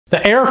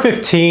The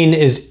AR-15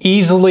 is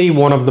easily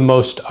one of the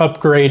most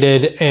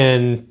upgraded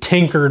and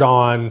tinkered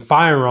on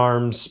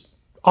firearms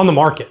on the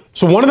market.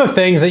 So one of the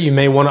things that you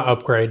may want to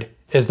upgrade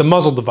is the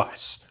muzzle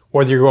device,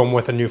 whether you're going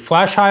with a new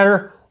flash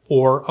hider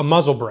or a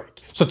muzzle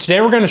brake. So today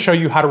we're going to show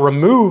you how to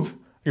remove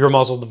your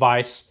muzzle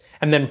device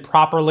and then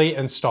properly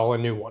install a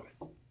new one.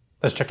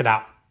 Let's check it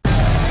out.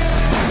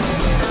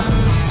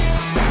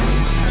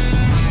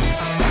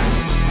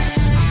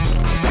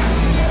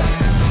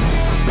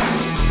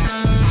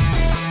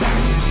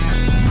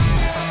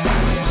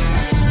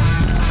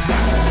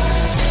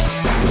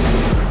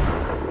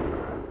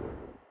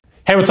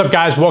 Hey, what's up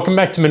guys? Welcome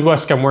back to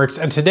Midwest Gunworks,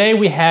 and today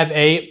we have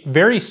a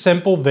very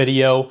simple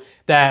video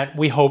that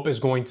we hope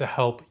is going to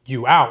help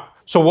you out.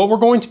 So what we're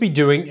going to be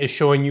doing is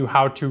showing you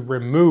how to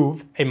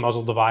remove a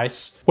muzzle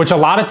device, which a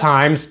lot of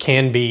times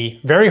can be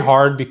very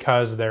hard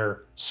because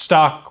they're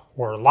stuck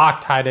or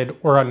Loctited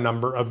or a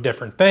number of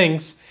different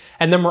things.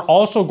 And then we're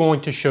also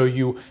going to show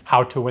you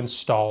how to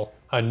install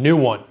a new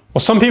one. Well,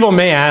 some people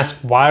may ask,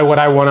 why would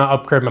I want to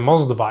upgrade my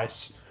muzzle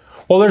device?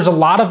 Well, there's a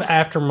lot of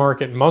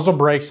aftermarket muzzle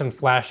brakes and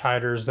flash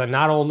hiders that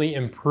not only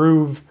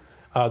improve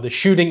the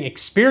shooting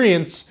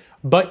experience,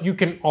 but you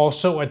can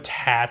also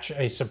attach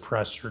a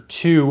suppressor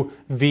to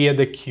via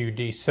the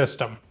QD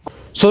system.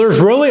 So there's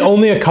really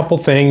only a couple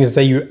things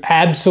that you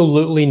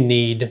absolutely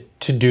need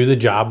to do the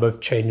job of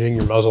changing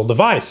your muzzle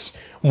device.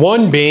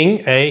 One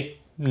being a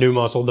new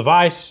muzzle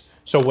device.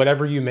 So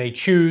whatever you may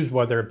choose,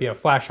 whether it be a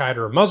flash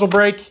hider or muzzle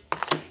brake,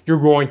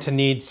 you're going to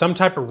need some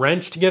type of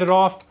wrench to get it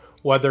off,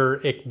 whether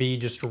it be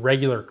just a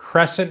regular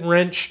crescent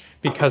wrench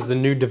because the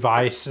new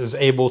device is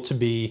able to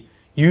be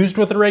used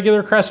with a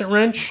regular crescent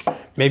wrench.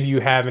 Maybe you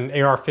have an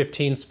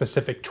AR-15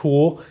 specific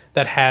tool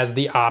that has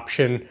the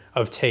option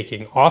of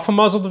taking off a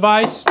muzzle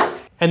device.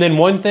 And then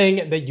one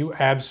thing that you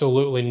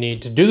absolutely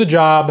need to do the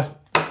job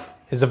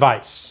is a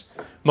vise.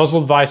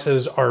 Muzzle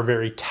devices are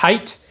very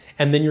tight,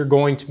 and then you're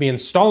going to be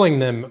installing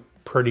them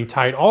pretty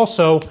tight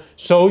also,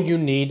 so you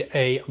need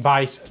a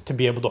vise to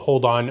be able to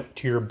hold on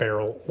to your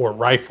barrel or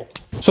rifle.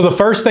 So the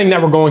first thing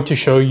that we're going to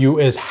show you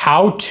is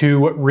how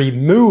to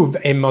remove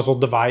a muzzle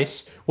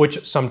device,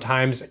 which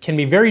sometimes can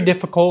be very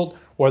difficult,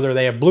 whether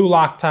they have blue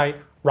Loctite,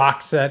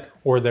 Rockset,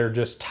 or they're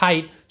just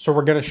tight. So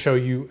we're going to show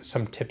you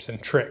some tips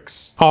and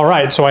tricks. All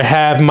right, so I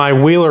have my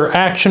Wheeler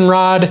action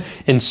rod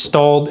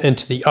installed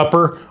into the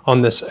upper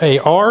on this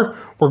AR.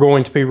 We're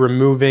going to be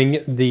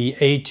removing the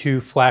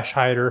A2 flash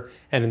hider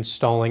and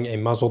installing a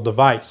muzzle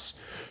device.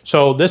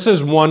 So this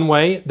is one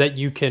way that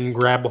you can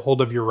grab a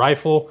hold of your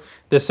rifle.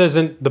 This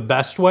isn't the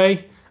best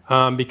way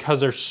because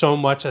there's so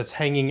much that's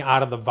hanging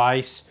out of the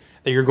vise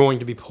that you're going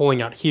to be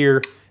pulling out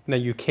here, and that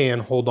you can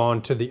hold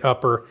on to the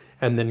upper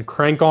and then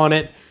crank on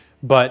it,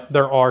 but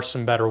there are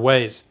some better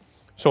ways.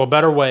 So a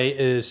better way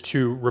is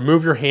to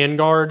remove your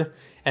handguard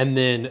and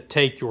then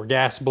take your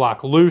gas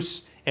block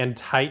loose and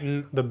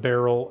tighten the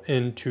barrel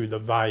into the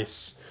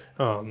vise.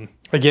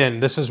 Again,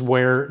 this is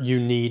where you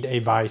need a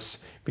vise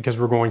because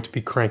we're going to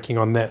be cranking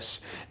on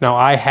this. Now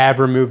I have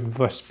removed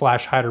this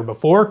flash hider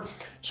before,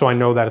 so I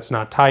know that it's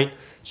not tight.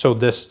 So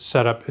this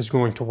setup is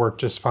going to work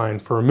just fine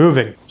for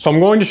removing. So I'm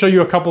going to show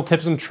you a couple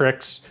tips and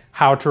tricks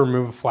how to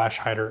remove a flash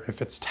hider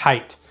if it's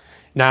tight.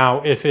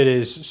 Now, if it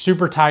is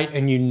super tight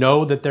and you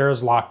know that there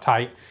is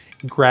Loctite,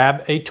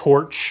 grab a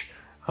torch.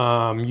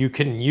 You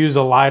can use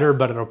a lighter,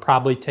 but it'll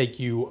probably take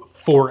you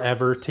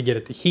forever to get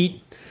it to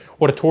heat.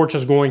 What a torch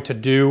is going to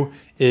do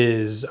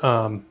is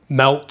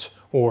melt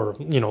or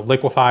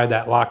liquefy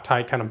that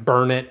Loctite, kind of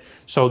burn it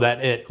so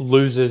that it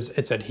loses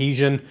its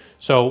adhesion.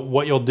 So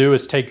what you'll do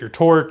is take your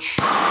torch,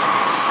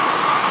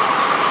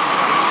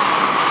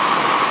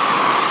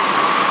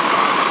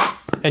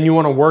 and you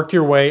want to work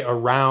your way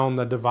around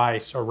the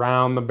device,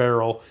 around the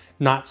barrel,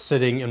 not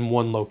sitting in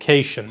one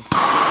location.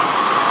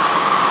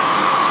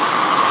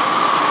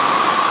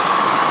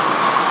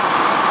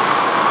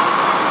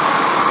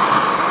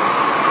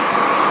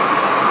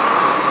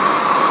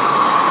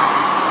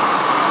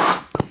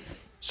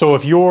 So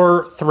if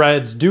your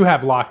threads do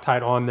have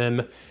Loctite on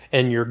them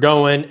and you're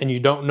going and you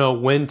don't know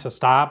when to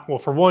stop, well,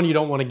 for one, you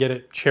don't want to get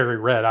it cherry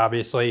red,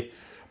 obviously,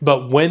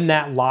 but when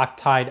that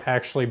Loctite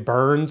actually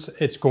burns,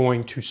 it's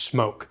going to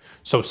smoke.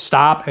 So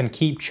stop and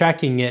keep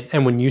checking it,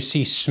 and when you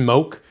see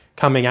smoke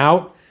coming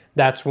out,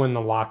 that's when the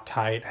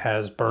Loctite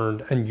has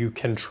burned and you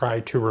can try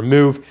to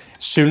remove.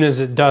 As soon as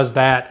it does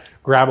that,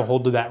 grab a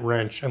hold of that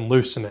wrench and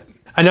loosen it.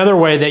 Another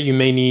way that you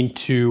may need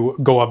to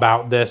go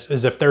about this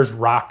is if there's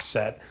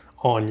Rockset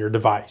on your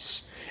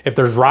device. If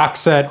there's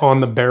Rockset on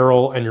the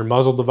barrel and your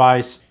muzzle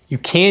device, you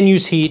can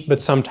use heat,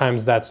 but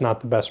sometimes that's not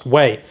the best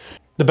way.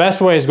 The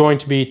best way is going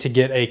to be to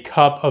get a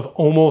cup of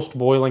almost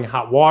boiling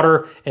hot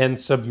water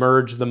and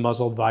submerge the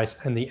muzzle device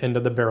and the end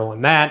of the barrel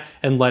in that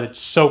and let it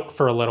soak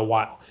for a little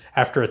while.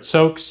 After it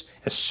soaks,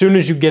 as soon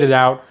as you get it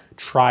out,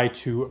 try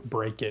to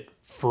break it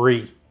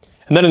free.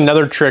 And then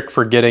another trick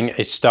for getting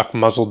a stuck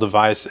muzzle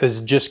device is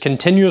just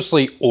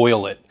continuously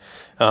oil it.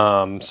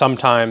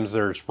 Sometimes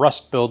there's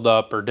rust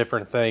buildup or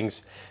different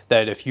things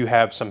that if you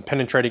have some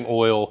penetrating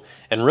oil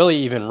and really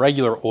even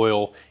regular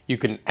oil, you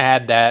can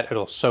add that,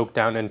 it'll soak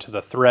down into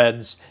the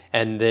threads,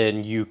 and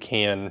then you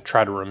can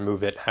try to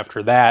remove it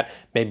after that.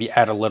 Maybe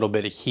add a little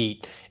bit of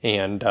heat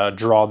and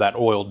draw that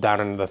oil down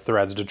into the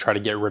threads to try to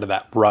get rid of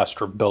that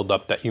rust or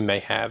buildup that you may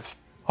have.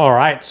 All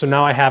right, so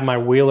now I have my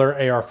Wheeler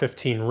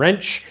AR-15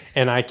 wrench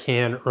and I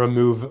can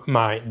remove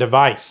my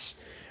device.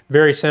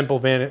 Very simple,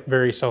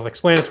 very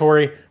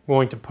self-explanatory. I'm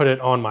going to put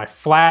it on my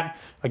flat.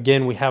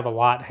 Again, we have a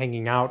lot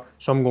hanging out,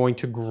 so I'm going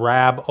to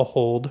grab a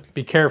hold.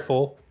 Be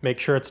careful, make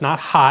sure it's not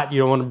hot. You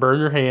don't want to burn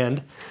your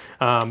hand,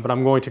 but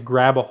I'm going to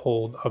grab a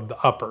hold of the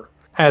upper.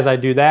 As I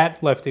do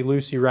that,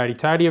 lefty-loosey,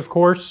 righty-tighty, of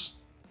course,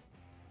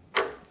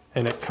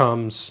 and it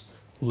comes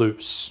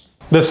loose.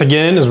 This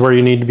again is where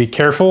you need to be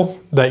careful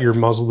that your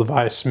muzzle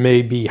device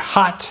may be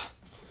hot.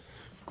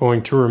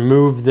 Going to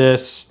remove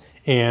this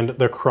and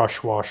the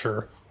crush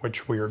washer,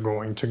 which we are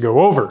going to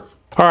go over.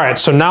 All right,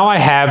 so now I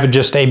have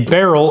just a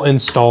barrel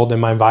installed in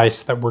my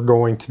vise that we're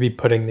going to be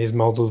putting these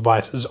muzzle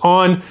devices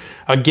on.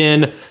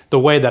 Again, the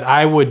way that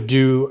I would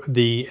do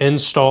the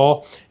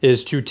install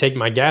is to take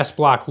my gas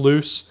block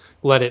loose,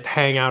 let it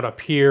hang out up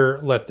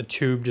here, let the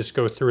tube just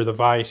go through the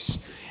vise,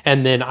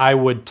 and then I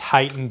would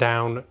tighten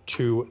down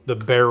to the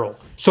barrel.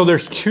 So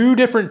there's two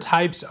different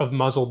types of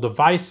muzzle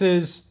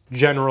devices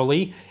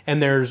generally,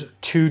 and there's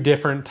two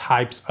different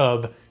types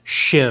of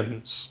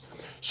shims.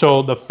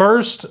 So the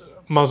first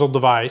muzzle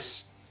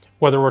device,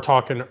 whether we're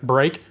talking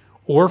brake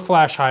or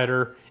flash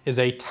hider, is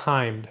a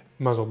timed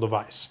muzzle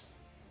device.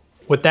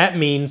 What that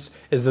means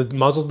is that the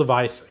muzzle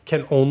device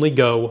can only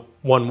go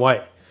one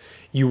way.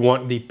 You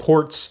want the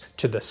ports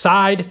to the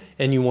side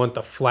and you want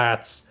the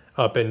flats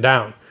up and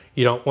down.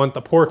 You don't want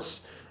the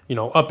ports,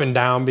 up and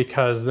down,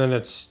 because then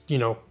it's,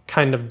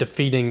 kind of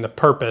defeating the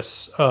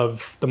purpose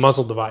of the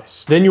muzzle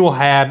device. Then you will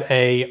have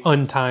a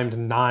untimed,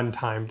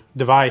 non-timed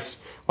device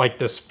like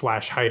this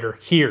flash hider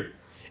here.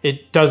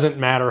 It doesn't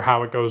matter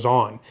how it goes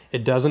on.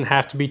 It doesn't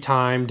have to be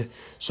timed,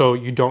 so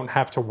you don't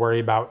have to worry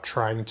about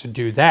trying to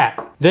do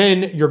that.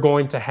 Then you're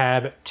going to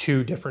have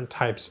two different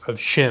types of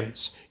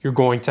shims. You're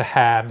going to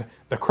have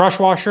the crush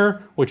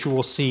washer, which you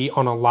will see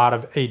on a lot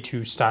of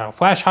A2 style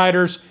flash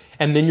hiders,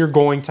 and then you're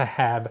going to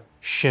have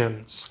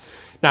shims.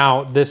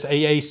 Now, this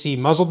AAC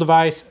muzzle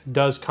device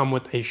does come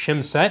with a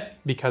shim set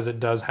because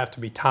it does have to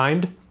be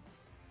timed.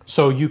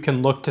 So you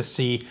can look to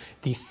see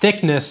the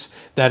thickness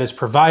that is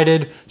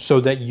provided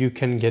so that you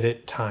can get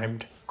it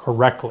timed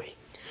correctly.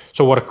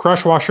 So what a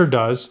crush washer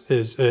does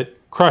is it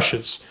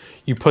crushes.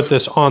 You put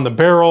this on the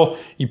barrel,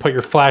 you put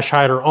your flash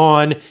hider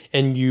on,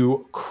 and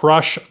you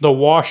crush the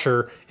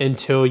washer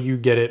until you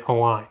get it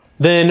aligned.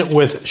 Then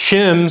with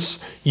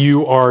shims,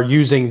 you are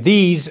using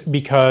these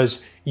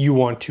because you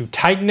want to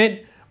tighten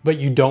it, but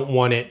you don't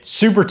want it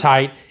super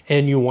tight,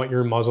 and you want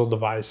your muzzle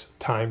device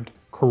timed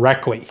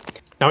correctly.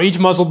 Now, each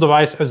muzzle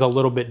device is a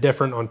little bit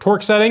different on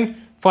torque setting.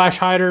 Flash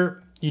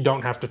hider, you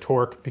don't have to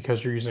torque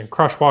because you're using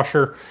crush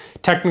washer.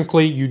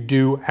 Technically, you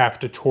do have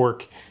to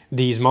torque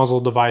these muzzle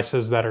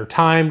devices that are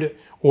timed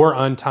or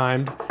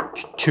untimed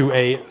to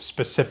a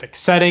specific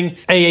setting.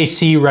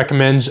 AAC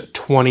recommends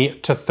 20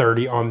 to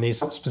 30 on these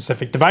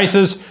specific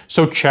devices,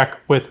 so check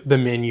with the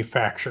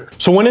manufacturer.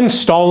 So when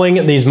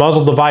installing these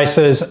muzzle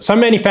devices,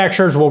 some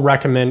manufacturers will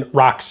recommend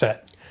rock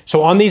set.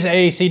 So on these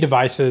AAC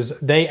devices,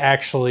 they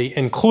actually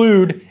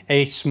include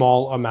a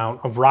small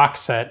amount of rock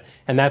set,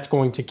 and that's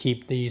going to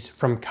keep these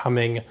from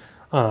coming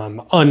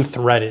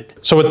unthreaded.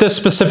 So with this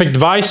specific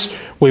device,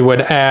 we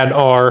would add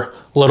our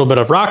little bit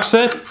of rock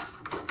set.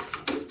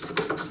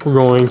 We're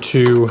going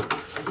to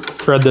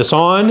thread this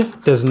on.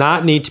 Does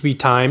not need to be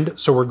timed,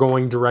 so we're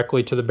going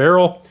directly to the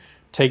barrel.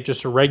 Take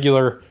just a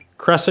regular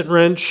crescent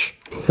wrench,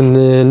 and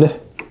then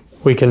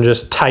we can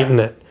just tighten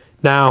it.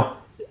 Now,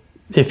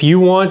 if you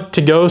want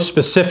to go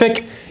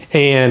specific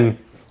and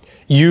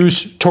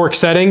use torque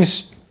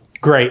settings,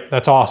 great,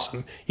 that's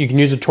awesome. You can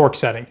use a torque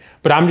setting,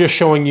 but I'm just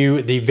showing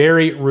you the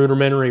very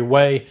rudimentary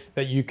way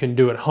that you can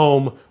do at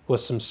home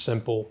with some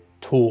simple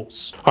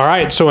tools. All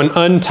right, so an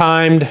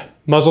untimed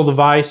muzzle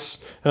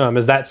device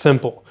is that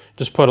simple.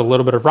 Just put a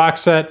little bit of rock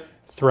set,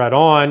 thread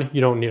on. You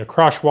don't need a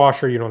crush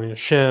washer, you don't need a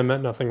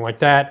shim, nothing like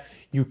that.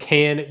 You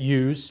can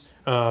use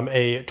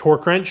a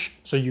torque wrench,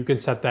 so you can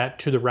set that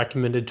to the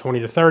recommended 20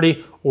 to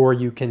 30, or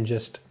you can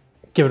just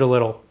give it a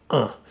little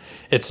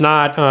It's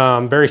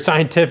not very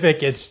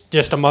scientific, it's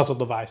just a muzzle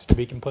device, to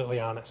be completely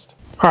honest.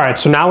 All right,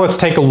 so now let's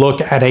take a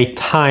look at a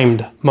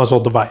timed muzzle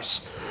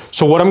device.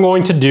 So what I'm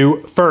going to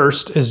do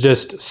first is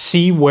just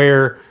see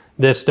where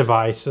this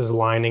device is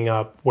lining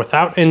up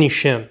without any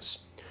shims.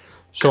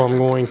 So I'm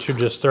going to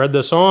just thread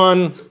this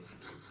on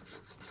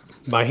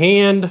by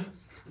hand.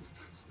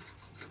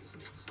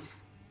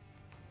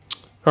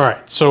 All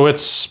right, so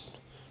it's,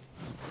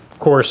 of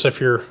course,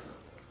 if you're,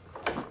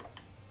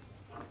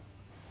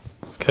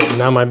 okay,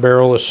 now my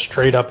barrel is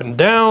straight up and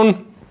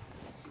down.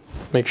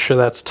 Make sure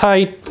that's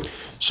tight.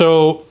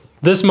 So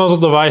this muzzle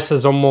device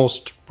is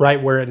almost right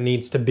where it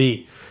needs to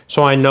be.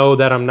 So I know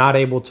that I'm not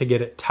able to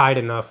get it tight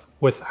enough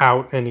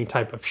without any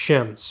type of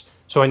shims.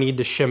 So I need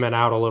to shim it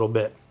out a little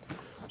bit.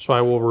 So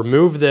I will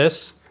remove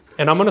this,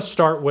 and I'm gonna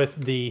start with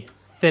the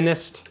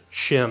thinnest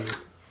shim,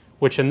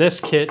 which in this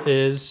kit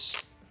is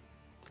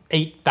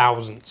 8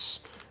 thousandths.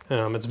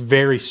 It's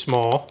very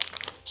small,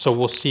 so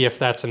we'll see if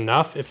that's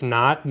enough. If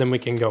not, then we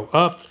can go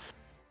up.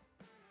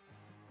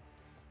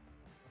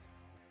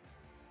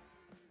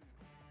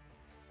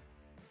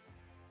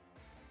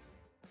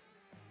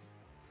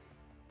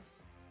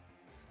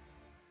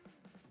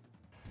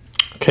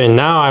 Okay,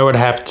 now I would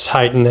have to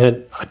tighten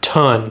it a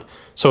ton.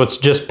 So it's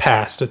just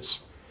past.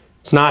 It's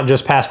not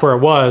just past where it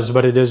was,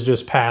 but it is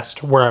just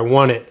past where I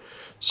want it.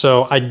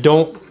 So I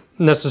don't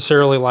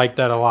necessarily like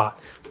that a lot.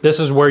 This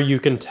is where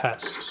you can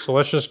test. So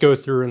let's just go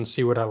through and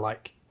see what I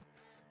like.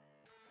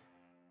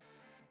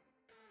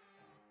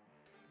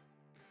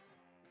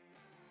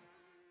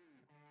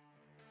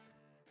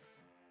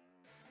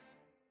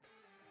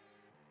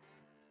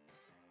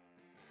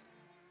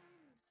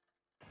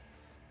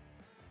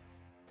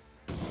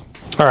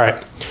 All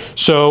right,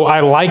 so I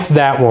like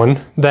that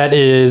one. That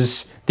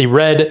is the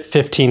red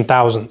 15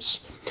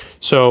 thousandths.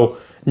 So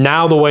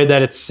now the way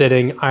that it's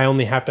sitting, I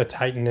only have to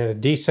tighten it a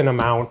decent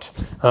amount,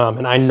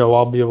 and I know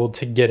I'll be able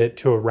to get it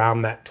to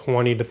around that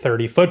 20 to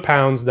 30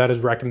 foot-pounds that is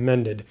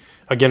recommended.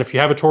 Again, if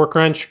you have a torque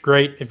wrench,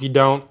 great. If you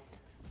don't,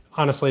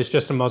 honestly, it's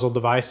just a muzzle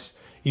device.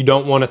 You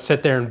don't want to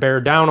sit there and bear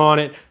down on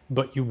it,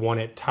 but you want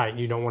it tight.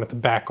 You don't want it to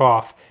back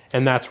off,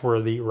 and that's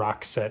where the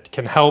rock set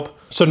can help.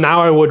 So now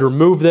I would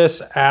remove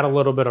this, add a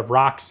little bit of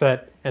rock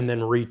set, and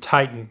then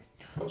retighten.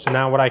 So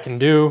now what I can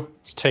do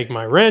is take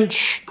my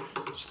wrench,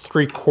 it's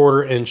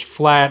 3/4 inch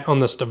flat on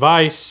this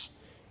device.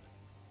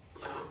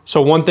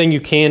 So one thing you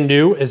can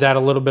do is add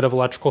a little bit of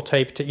electrical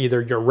tape to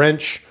either your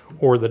wrench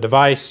or the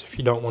device if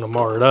you don't want to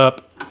mar it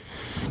up.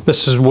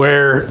 This is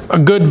where a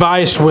good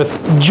vise with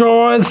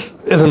jaws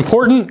is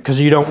important because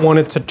you don't want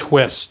it to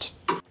twist.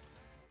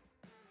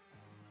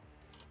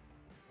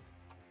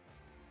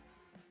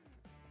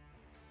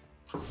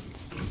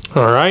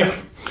 All right,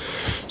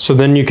 so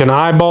then you can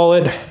eyeball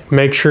it,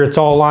 make sure it's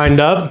all lined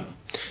up,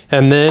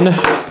 and then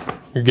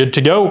you're good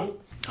to go.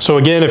 So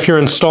again, if you're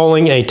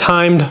installing a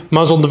timed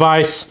muzzle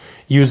device,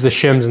 use the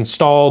shims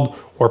installed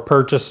or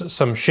purchase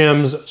some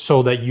shims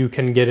so that you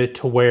can get it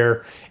to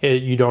where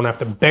you don't have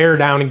to bear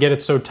down and get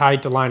it so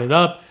tight to line it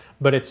up,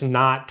 but it's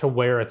not to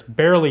where it's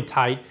barely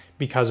tight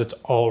because it's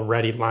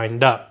already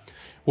lined up.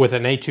 With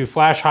an A2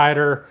 flash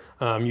hider,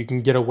 you can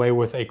get away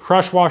with a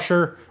crush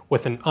washer.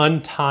 With an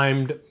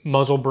untimed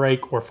muzzle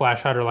brake or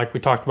flash hider like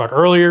we talked about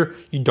earlier,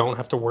 you don't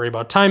have to worry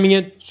about timing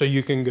it, so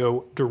you can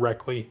go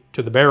directly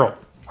to the barrel.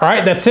 All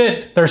right, that's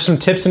it. There's some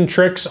tips and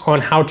tricks on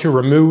how to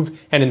remove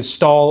and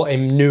install a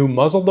new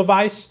muzzle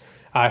device.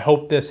 I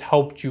hope this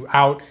helped you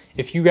out.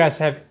 If you guys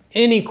have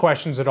any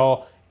questions at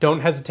all, don't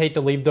hesitate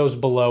to leave those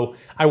below.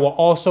 I will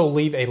also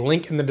leave a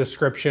link in the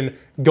description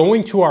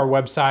going to our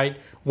website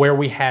where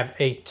we have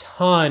a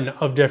ton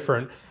of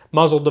different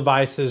muzzle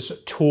devices,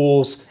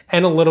 tools,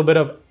 and a little bit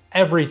of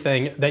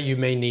everything that you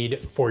may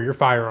need for your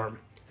firearm.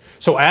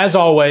 So as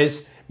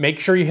always, make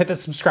sure you hit the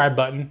subscribe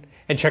button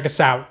and check us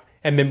out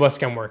at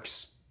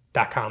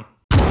MidwestGunworks.com.